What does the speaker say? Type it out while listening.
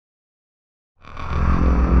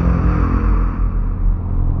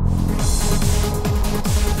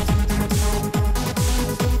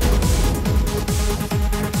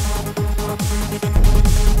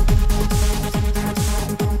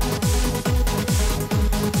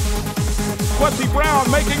Quincy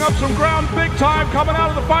Brown making up some ground big time coming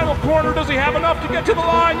out of the final corner. Does he have enough to get to the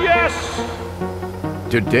line? Yes!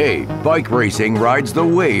 Today, bike racing rides the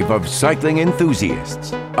wave of cycling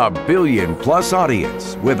enthusiasts. A billion-plus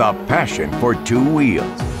audience with a passion for two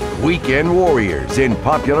wheels. Weekend warriors in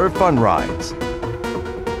popular fun rides.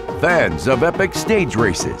 Fans of epic stage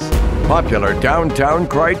races, popular downtown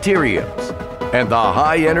criteriums, and the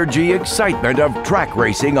high-energy excitement of track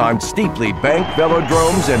racing on steeply banked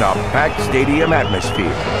velodromes in a packed stadium atmosphere.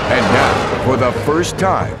 And now, for the first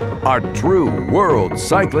time, a true World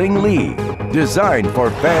Cycling League, designed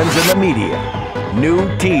for fans and the media. New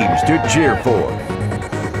teams to cheer for.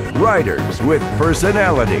 Riders with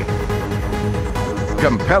personality.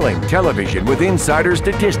 Compelling television with insider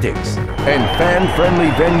statistics. And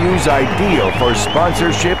fan-friendly venues ideal for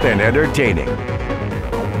sponsorship and entertaining.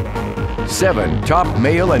 7 top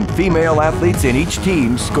male and female athletes in each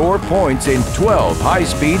team score points in 12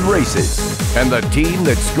 high-speed races. And the team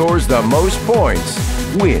that scores the most points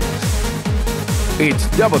wins. It's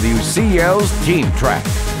WCL's Team Track.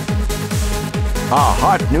 A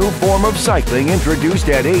hot new form of cycling introduced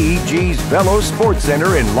at AEG's Velo Sports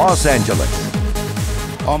Center in Los Angeles.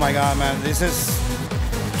 Oh my God, man, this is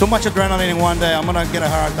too much adrenaline in one day. I'm gonna get a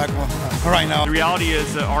heart attack right now. The reality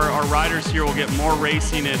is that our riders here will get more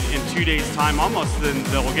racing in 2 days' time almost than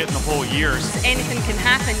they'll get in the whole year. Anything can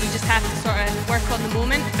happen, you just have to sort of work on the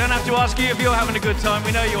moment. Don't have to ask you if you're having a good time,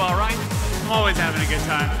 we know you are, right? I'm always having a good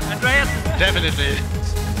time. Andreas? Definitely.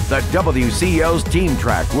 The WCL's Team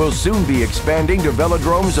Track will soon be expanding to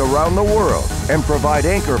velodromes around the world and provide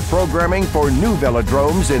anchor programming for new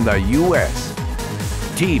velodromes in the U.S.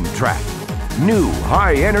 Team Track, new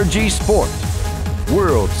high-energy sport.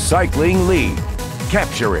 World Cycling League,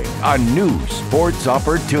 capturing a new sports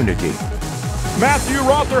opportunity. Matthew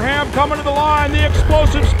Rotherham coming to the line. The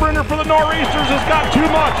explosive sprinter for the Nor'easters has got too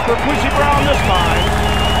much for Quincy Brown this time.